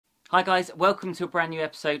Hi guys, welcome to a brand new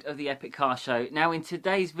episode of the Epic Car Show. Now in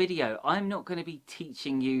today's video, I'm not going to be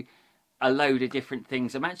teaching you a load of different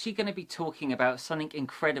things. I'm actually going to be talking about something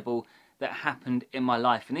incredible that happened in my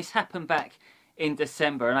life. And this happened back in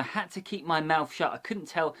December and I had to keep my mouth shut. I couldn't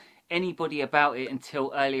tell anybody about it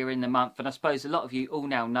until earlier in the month. And I suppose a lot of you all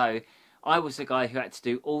now know I was the guy who had to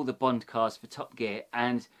do all the Bond cars for Top Gear.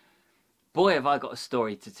 And boy, have I got a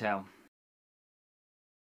story to tell.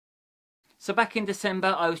 So back in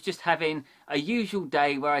December, I was just having a usual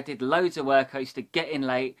day where I did loads of work. I used to get in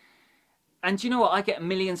late. And you know what? I get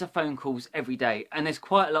millions of phone calls every day. And there's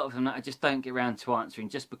quite a lot of them that I just don't get around to answering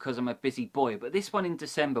just because I'm a busy boy. But this one in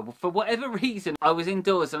December, well, for whatever reason, I was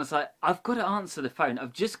indoors and I was like, I've got to answer the phone.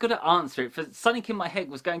 I've just got to answer it. For something in my head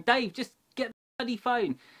was going, Dave, just get the bloody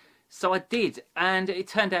phone. So I did. And it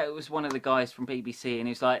turned out it was one of the guys from BBC. And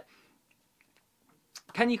he was like,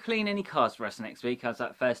 can you clean any cars for us next week? I was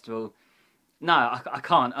like, first of all, no, I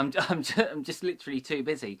can't. I'm just literally too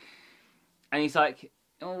busy. And he's like,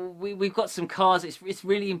 oh, we've got some cars. It's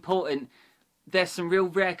really important. There's some real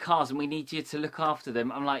rare cars, and we need you to look after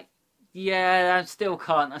them. I'm like, yeah, I still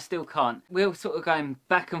can't. We were sort of going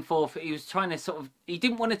back and forth. He was trying to he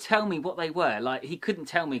didn't want to tell me what they were. Like, he couldn't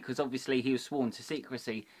tell me because obviously he was sworn to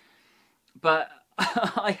secrecy. But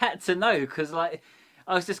I had to know because, like,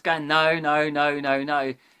 I was just going, no.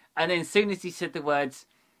 And then as soon as he said the words,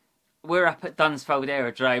 we're up at Dunsfold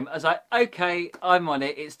Aerodrome, I was like, okay, I'm on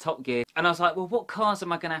it, it's Top Gear. And I was like, well, what cars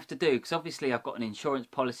am I going to have to do? Because obviously I've got an insurance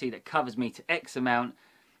policy that covers me to X amount.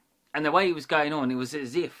 And the way it was going on, it was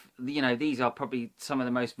as if, you know, these are probably some of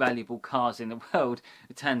the most valuable cars in the world.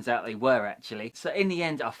 It turns out they were, actually. So in the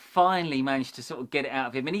end, I finally managed to sort of get it out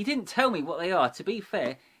of him. And he didn't tell me what they are. To be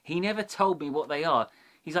fair, he never told me what they are.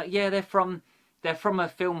 He's like, yeah, they're from a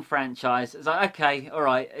film franchise. I was like, okay, all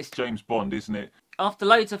right. It's James Bond, isn't it? After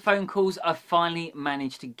loads of phone calls, I finally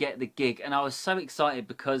managed to get the gig. And I was so excited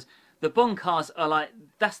because the Bond cars are like,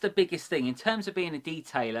 that's the biggest thing. In terms of being a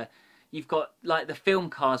detailer, you've got like the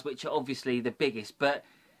film cars, which are obviously the biggest. But,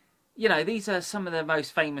 you know, these are some of the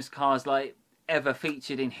most famous cars like ever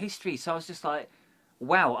featured in history. So I was just like,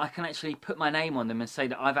 wow, I can actually put my name on them and say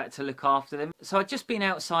that I've had to look after them. So I'd just been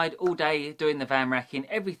outside all day doing the van racking.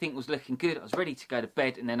 Everything was looking good. I was ready to go to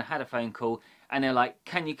bed. And then I had a phone call and they're like,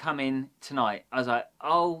 can you come in tonight? I was like,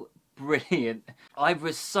 oh, brilliant. I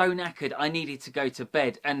was so knackered. I needed to go to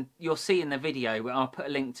bed. And you'll see in the video, where I'll put a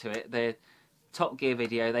link to it, the Top Gear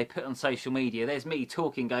video they put on social media. There's me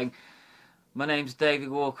talking, going, my name's David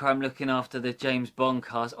Walker. I'm looking after the James Bond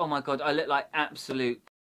cars. Oh my God, I look like absolute...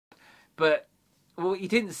 But what you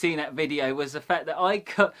didn't see in that video was the fact that I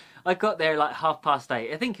got there like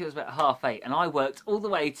 8:30. I think it was about 8:30, and I worked all the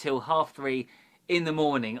way till 3:30 in the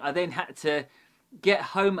morning. I then had to get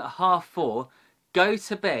home at 4:30, go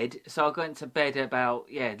to bed. So I got to bed about,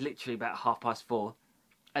 yeah, literally about 4:30.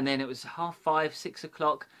 And then it was 5:30, 6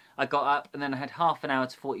 o'clock. I got up, and then I had half an hour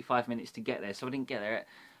to 45 minutes to get there. So I didn't get there at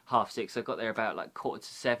 6:30. I got there about like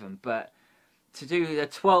 6:45. But to do the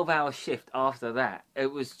 12-hour shift after that,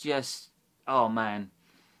 it was just... oh man,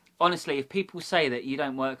 honestly, if people say that you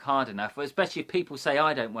don't work hard enough, or especially if people say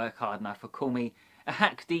I don't work hard enough or call me a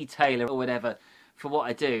hack detailer or whatever for what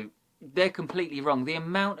I do, they're completely wrong. The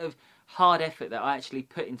amount of hard effort that I actually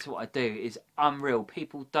put into what I do is unreal.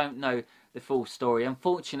 People don't know the full story.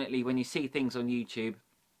 Unfortunately, when you see things on YouTube,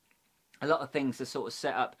 a lot of things are sort of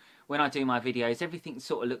set up when I do my videos. Everything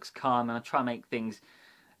sort of looks calm and I try and make things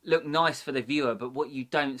look nice for the viewer, but what you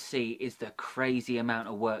don't see is the crazy amount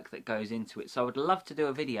of work that goes into it. So I would love to do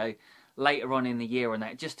a video later on in the year on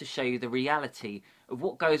that, just to show you the reality of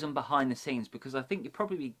what goes on behind the scenes, because I think you'll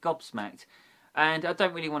probably be gobsmacked. And I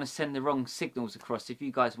don't really want to send the wrong signals across. If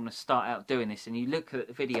you guys want to start out doing this and you look at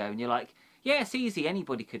the video and you're like, yeah, it's easy,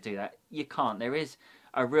 anybody could do that. You can't. There is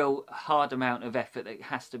a real hard amount of effort that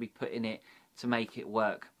has to be put in it to make it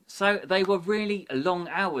work. So they were really long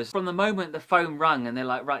hours. From the moment the phone rang and they're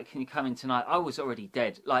like, right, can you come in tonight? I was already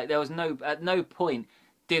dead. Like, there was at no point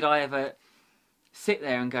did I ever sit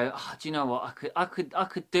there and go, oh, do you know what? I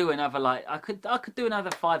could do another, like, I could do another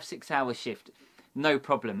 5-6 hour shift. No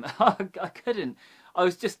problem. I couldn't. I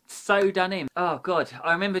was just so done in. Oh God.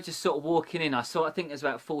 I remember just sort of walking in. I think there's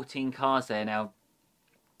about 14 cars there now.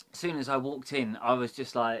 As soon as I walked in, I was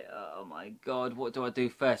just like, oh my God, what do I do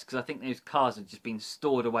first? Because I think those cars have just been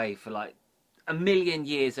stored away for like a million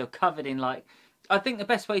years. They're covered in like, I think the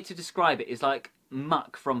best way to describe it is like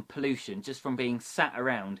muck from pollution, just from being sat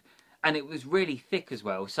around. And it was really thick as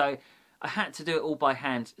well. So I had to do it all by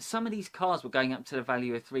hand. Some of these cars were going up to the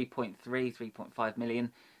value of 3.3, 3.5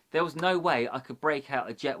 million. There was no way I could break out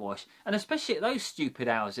a jet wash. And especially at those stupid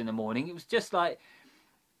hours in the morning, it was just like,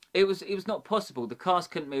 It was not possible. The cars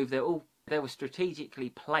couldn't move. They were strategically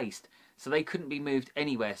placed, so they couldn't be moved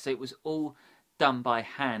anywhere. So it was all done by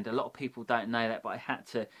hand. A lot of people don't know that, but I had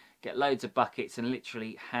to get loads of buckets and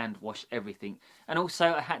literally hand wash everything. And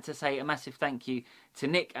also I had to say a massive thank you to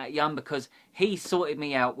Nick at Yum, because he sorted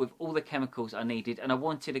me out with all the chemicals I needed, and I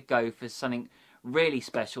wanted to go for something really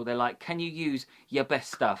special. They're like, can you use your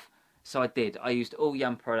best stuff? So I did. I used all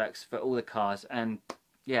Yum products for all the cars, and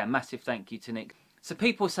yeah, massive thank you to Nick. So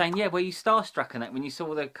people were saying, yeah, were you starstruck on that when you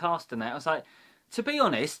saw the cast and that? I was like, to be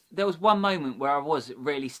honest, there was one moment where I was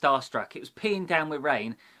really starstruck. It was peeing down with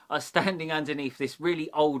rain. I was standing underneath this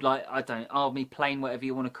really old, like, I don't know, army plane, whatever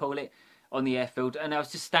you want to call it, on the airfield. And I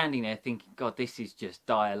was just standing there thinking, God, this is just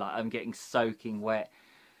dire. Like, I'm getting soaking wet.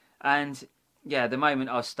 And yeah, the moment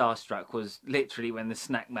I was starstruck was literally when the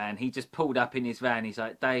snack man, he just pulled up in his van. He's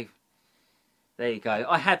like, Dave, there you go.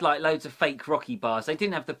 I had like loads of fake Rocky bars. They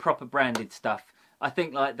didn't have the proper branded stuff. I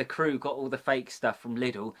think like the crew got all the fake stuff from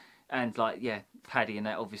Lidl. And like, yeah, Paddy and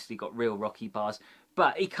that obviously got real Rocky bars.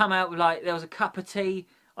 But he come out with like, there was a cup of tea.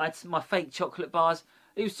 I had my fake chocolate bars.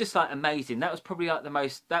 It was just like amazing. That was probably like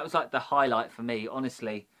that was like the highlight for me,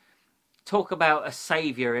 honestly. Talk about a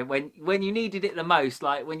saviour when you needed it the most,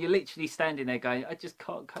 like when you're literally standing there going, I just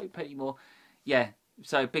can't cope anymore. Yeah,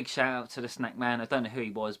 so big shout out to the snack man. I don't know who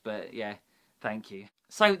he was, but yeah, thank you.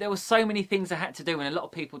 So there were so many things I had to do, and a lot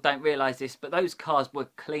of people don't realise this, but those cars were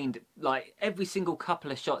cleaned like every single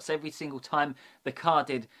couple of shots, every single time the car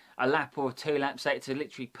did a lap or 2 laps. I had to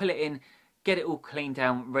literally pull it in, get it all cleaned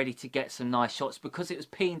down, ready to get some nice shots. Because it was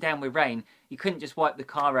peeing down with rain, you couldn't just wipe the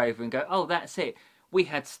car over and go, oh, that's it. We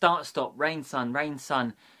had start, stop, rain, sun, rain,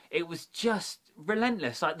 sun. It was just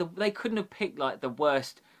relentless. Like they couldn't have picked like the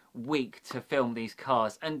worst week to film these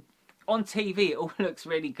cars. And on TV, it all looks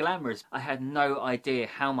really glamorous. I had no idea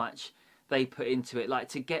how much they put into it, like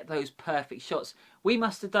to get those perfect shots. We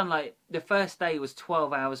must have done like, the first day was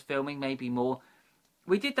 12 hours filming, maybe more.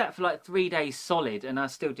 We did that for like 3 days solid, and I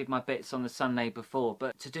still did my bits on the Sunday before.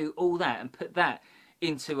 But to do all that and put that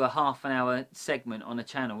into a half-an-hour segment on a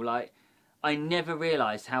channel, like, I never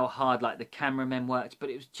realised how hard like the cameramen worked, but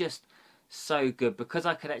it was just so good because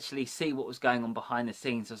I could actually see what was going on behind the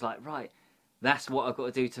scenes. I was like, right, that's what I've got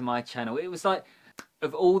to do to my channel. It was like,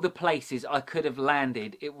 of all the places I could have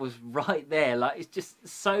landed, it was right there. Like, it's just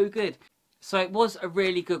so good. So it was a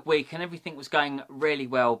really good week and everything was going really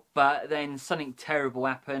well, but then something terrible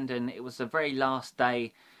happened, and it was the very last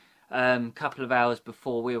day, couple of hours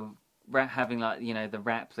before we were having like, you know, the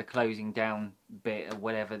wrap, the closing down bit or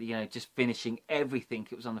whatever, you know, just finishing everything.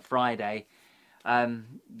 It was on the Friday.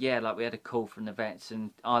 Yeah, like we had a call from the vets, and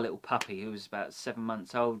our little puppy, who was about 7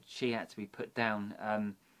 months old, she had to be put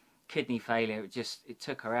down. Kidney failure, it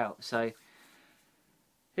took her out. So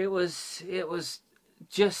it was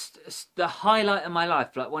just the highlight of my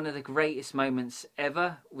life. Like, one of the greatest moments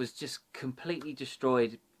ever was just completely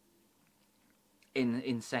destroyed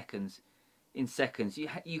in seconds. In seconds,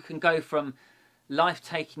 you can go from life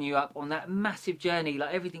taking you up on that massive journey,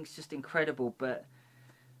 like everything's just incredible, but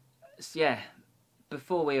yeah,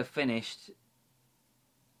 before we were finished,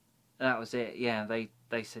 that was it. Yeah,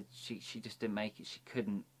 they said she just didn't make it. She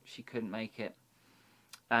couldn't make it.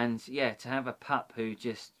 And yeah, to have a pup who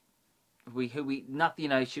just nothing, you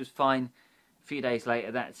know, she was fine. A few days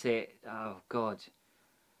later, that's it. Oh God,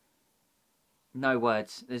 no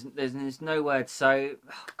words. There's no words. So,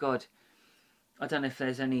 oh God, I don't know if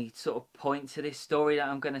there's any sort of point to this story that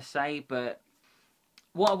I'm going to say, but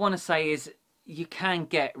what I want to say is you can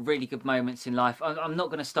get really good moments in life. I'm not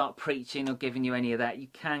going to start preaching or giving you any of that. You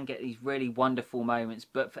can get these really wonderful moments,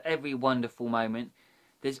 but for every wonderful moment,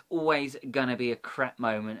 there's always going to be a crap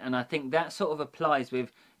moment. And I think that sort of applies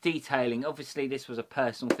with detailing. Obviously, this was a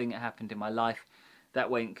personal thing that happened in my life that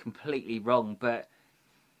went completely wrong, but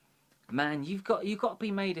man, you've got to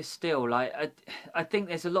be made of steel. Like, I think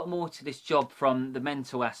there's a lot more to this job from the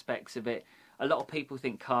mental aspects of it. A lot of people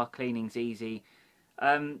think car cleaning's easy.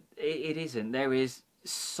 It isn't. There is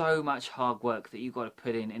so much hard work that you've got to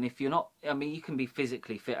put in. And if you're not, I mean, you can be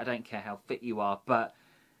physically fit. I don't care how fit you are. But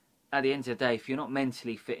at the end of the day, if you're not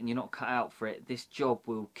mentally fit and you're not cut out for it, this job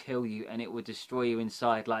will kill you and it will destroy you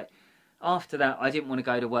inside. Like, after that, I didn't want to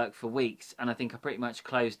go to work for weeks. And I think I pretty much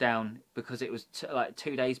closed down because it was like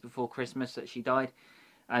 2 days before Christmas that she died.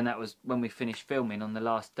 And that was when we finished filming on the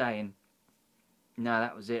last day. And no,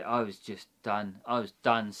 that was it. I was just done. I was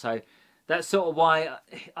done. So that's sort of why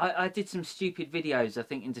I did some stupid videos, I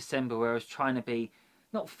think, in December, where I was trying to be,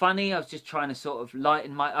 not funny, I was just trying to sort of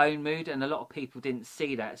lighten my own mood, and a lot of people didn't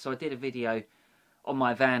see that. So I did a video on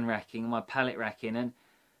my van racking, my pallet racking, and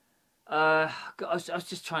I was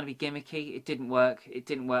just trying to be gimmicky. It didn't work.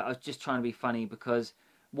 I was just trying to be funny because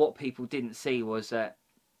what people didn't see was that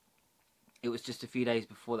it was just a few days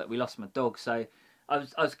before that we lost my dog. So I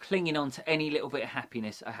was clinging on to any little bit of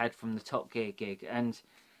happiness I had from the Top Gear gig, and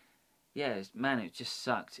yeah, man, it just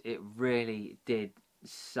sucked. It really did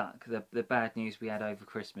suck, the bad news we had over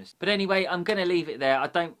Christmas. But anyway, I'm going to leave it there. I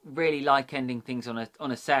don't really like ending things on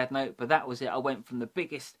a sad note, but that was it. I went from the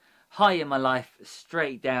biggest high in my life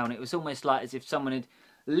straight down. It was almost like as if someone had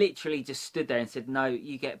literally just stood there and said, no,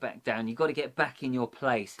 you get back down. You've got to get back in your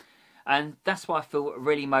place. And that's why I feel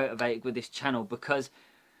really motivated with this channel, because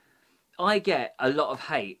I get a lot of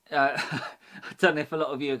hate. I don't know if a lot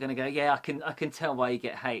of you are going to go, yeah, I can tell why you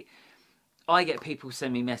get hate. I get people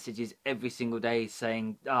send me messages every single day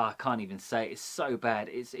saying, oh, I can't even say it. It's so bad.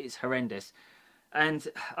 It's horrendous. And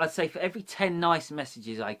I'd say for every 10 nice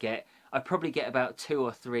messages I get, I probably get about 2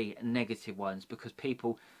 or 3 negative ones, because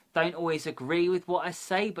people don't always agree with what I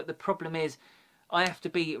say. But the problem is, I have to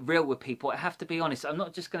be real with people. I have to be honest. I'm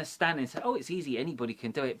not just going to stand and say, oh, it's easy, anybody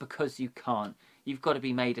can do it, because you can't. You've got to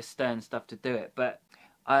be made of stern stuff to do it. But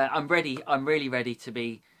I'm ready. I'm really ready to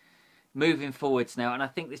be moving forwards now, and I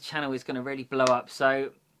think this channel is going to really blow up. So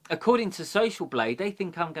according to Social Blade, they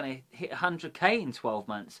think I'm going to hit 100k in 12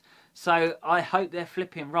 months. So I hope they're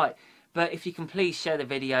flipping right. But if you can please share the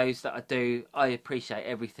videos that I do, I appreciate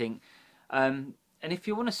everything. And if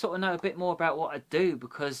you want to sort of know a bit more about what I do,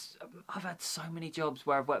 because I've had so many jobs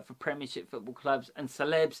where I've worked for Premiership football clubs and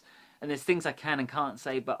celebs, and there's things I can and can't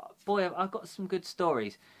say, but boy, I've got some good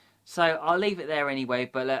stories. So I'll leave it there anyway,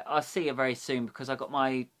 but I'll see you very soon, because I got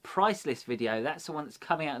my price list video. That's the one that's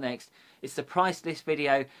coming out next. It's the price list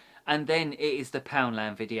video, and then it is the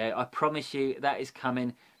Poundland video. I promise you that is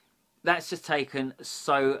coming. That's just taken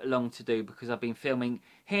so long to do, because I've been filming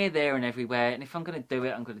here, there and everywhere, and if I'm going to do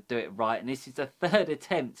it, I'm going to do it right. And this is the 3rd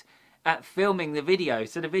attempt at filming the video.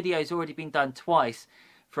 So the video's already been done twice,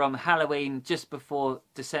 from Halloween just before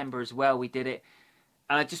December as well. We did it,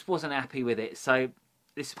 and I just wasn't happy with it. So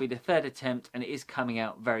this will be the 3rd attempt, and it is coming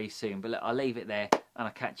out very soon. But look, I'll leave it there, and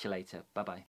I'll catch you later. Bye-bye.